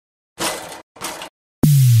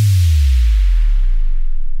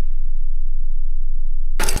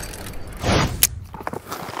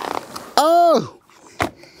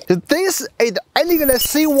This is the Eleglide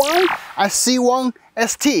C1 and C1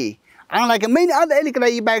 ST. Unlike many other Eleglide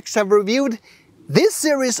e-bikes I've reviewed, this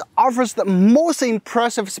series offers the most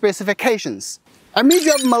impressive specifications. A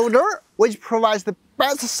mid-drive motor, which provides the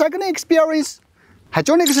best cycling experience,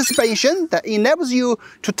 hydraulic suspension that enables you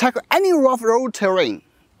to tackle any rough road terrain,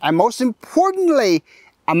 and most importantly,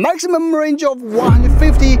 a maximum range of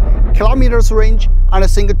 150 kilometers range on a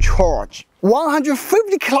single charge.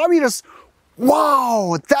 150 kilometers!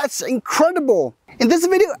 Wow, that's incredible! In this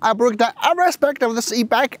video, I break down every aspect of this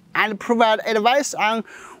e-bike and provide advice on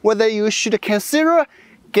whether you should consider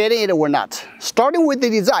getting it or not. Starting with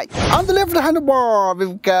the design. On the left handlebar,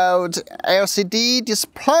 we've got LCD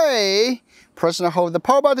display. Press and hold the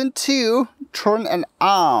power button to turn and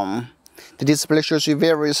on. The display shows you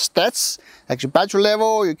various stats, like your battery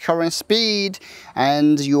level, your current speed,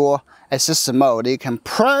 and your assist mode. You can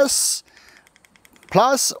press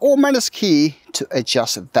plus or minus key to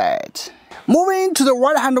adjust that. Moving to the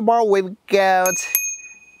right handlebar, we've got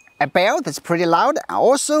a bell that's pretty loud, and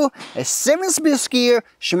also a 7-speed gear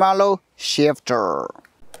Shimano shifter.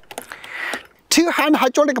 2-hand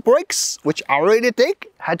hydraulic brakes, which I really dig.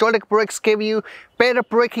 Hydraulic brakes give you better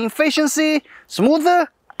braking efficiency, smoother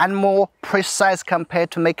and more precise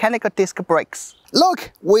compared to mechanical disc brakes.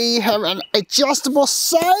 Look, we have an adjustable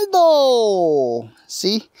saddle.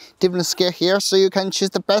 See, different scale here, so you can choose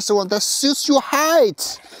the best one that suits your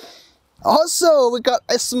height. Also, we got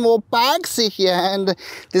a small bag seat here, and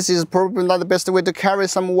this is probably not the best way to carry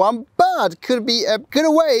someone, but could be a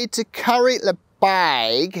good way to carry the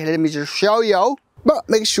bag. Let me just show you. But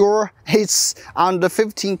make sure it's under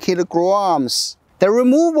 15 kilograms. The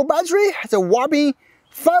removable battery has a whopping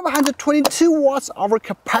 522 watts of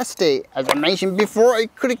capacity. As I mentioned before,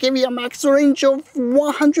 it could give you a max range of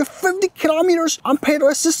 150 kilometers on pedal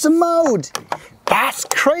assist mode. That's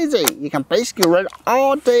crazy. You can basically ride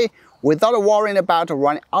all day without worrying about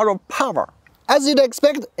running out of power. As you'd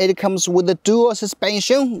expect, it comes with a dual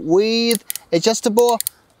suspension with adjustable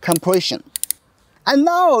compression. And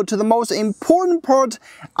now to the most important part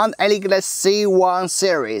on Eleglide C1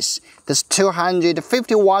 series. This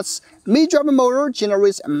 250 watts mid-drive motor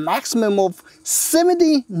generates a maximum of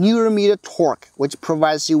 70 Nm torque, which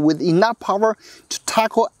provides you with enough power to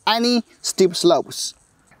tackle any steep slopes.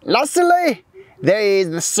 Lastly, there is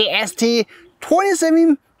the CST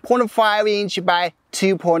 27.5 inch by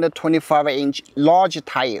 2.25 inch large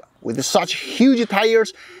tire. With such huge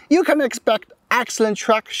tires, you can expect excellent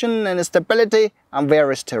traction and stability on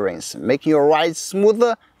various terrains, making your ride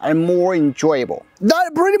smoother and more enjoyable.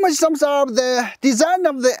 That pretty much sums up the design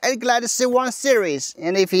of the Eleglide C1 series.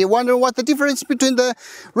 And if you wonder what the difference between the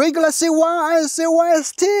regular C1 and C1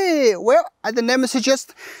 ST, well, as the name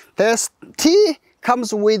suggests, the ST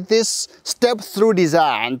comes with this step-through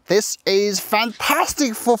design. This is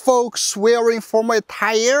fantastic for folks wearing formal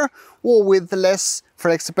tire or with less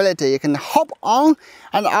flexibility. You can hop on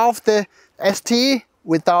and off the ST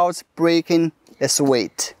without breaking its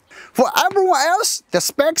weight. For everyone else, the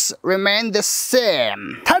specs remain the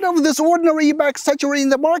same. Tired of this ordinary e-bike saturating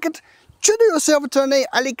the market? Treat yourself to an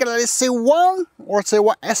Eleglide C1 or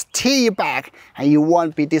C1 ST e-bike and you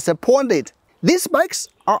won't be disappointed. These bikes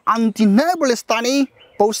are undeniably stunning,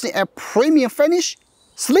 boasting a premium finish,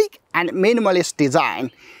 sleek and minimalist design.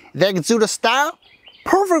 They exude style,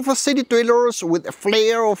 perfect for city dwellers with a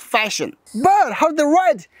flair of fashion. But how the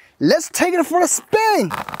ride? Let's take it for a spin!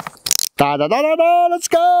 Da da da da da, let's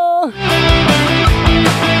go!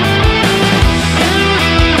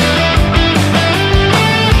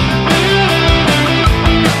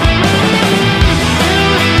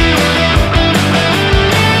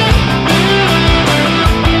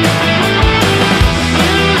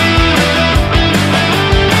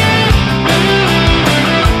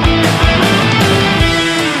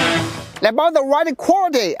 About the riding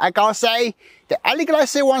quality, I gotta say, the Eleglide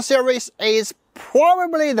C1 series is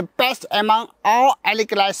probably the best among all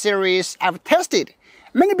Eleglide series I've tested.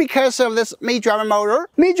 Mainly because of this mid-drive motor.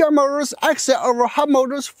 Mid-drive motors excel over hub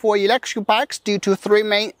motors for electric bikes due to 3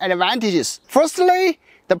 main advantages. Firstly,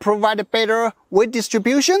 they provide better weight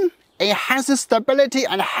distribution, enhancing stability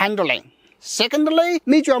and handling. Secondly,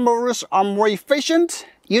 mid-drive motors are more efficient,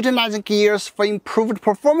 utilizing gears for improved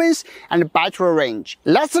performance and battery range.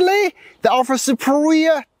 Lastly, they offer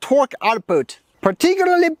superior torque output,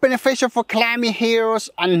 particularly beneficial for climbing hills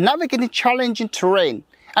and navigating challenging terrain.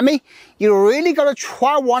 I mean, you really gotta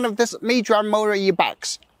try one of these mid-drive motor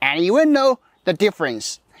e-bikes, and you will know the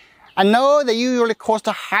difference. I know they usually cost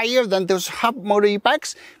higher than those hub motor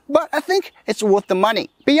e-bikes, but I think it's worth the money.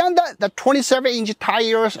 Beyond that, the 27-inch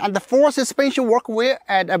tires and the 4 suspension work well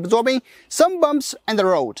at absorbing some bumps on the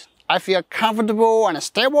road. I feel comfortable and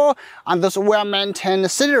stable on those well-maintained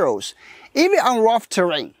city roads, even on rough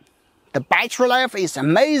terrain. The battery life is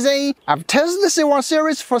amazing. I've tested the C1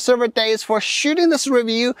 series for several days for shooting this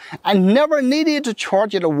review and never needed to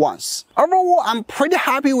charge it once. Overall, I'm pretty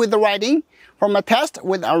happy with the riding. From a test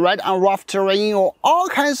with a ride on rough terrain or all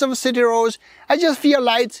kinds of city roads, I just feel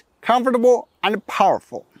light, comfortable, and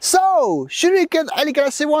powerful. So, should we get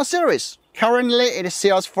Eleglide C1 series? Currently, it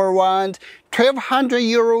sells for around 1,200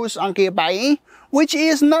 euros on Geekbuying, which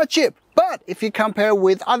is not cheap. But if you compare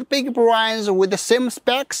with other big brands with the same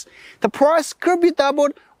specs, the price could be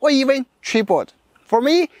doubled or even tripled. For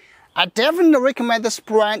me, I definitely recommend this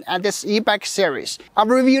brand and this e-bike series. I've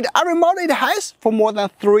reviewed every model it has for more than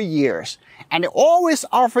 3 years, and it always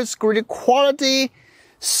offers great quality,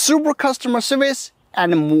 super customer service,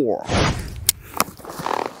 and more.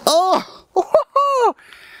 Oh!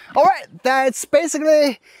 Alright, that's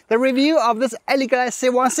basically the review of this Eleglide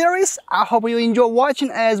C1 series. I hope you enjoy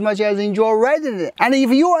watching as much as you enjoy riding it. And if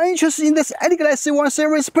you are interested in this Eleglide C1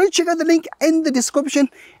 series, please check out the link in the description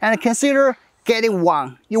and consider getting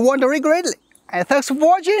one. You won't regret it. And thanks for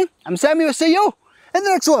watching. I'm Samuel. See you in the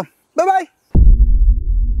next one. Bye bye.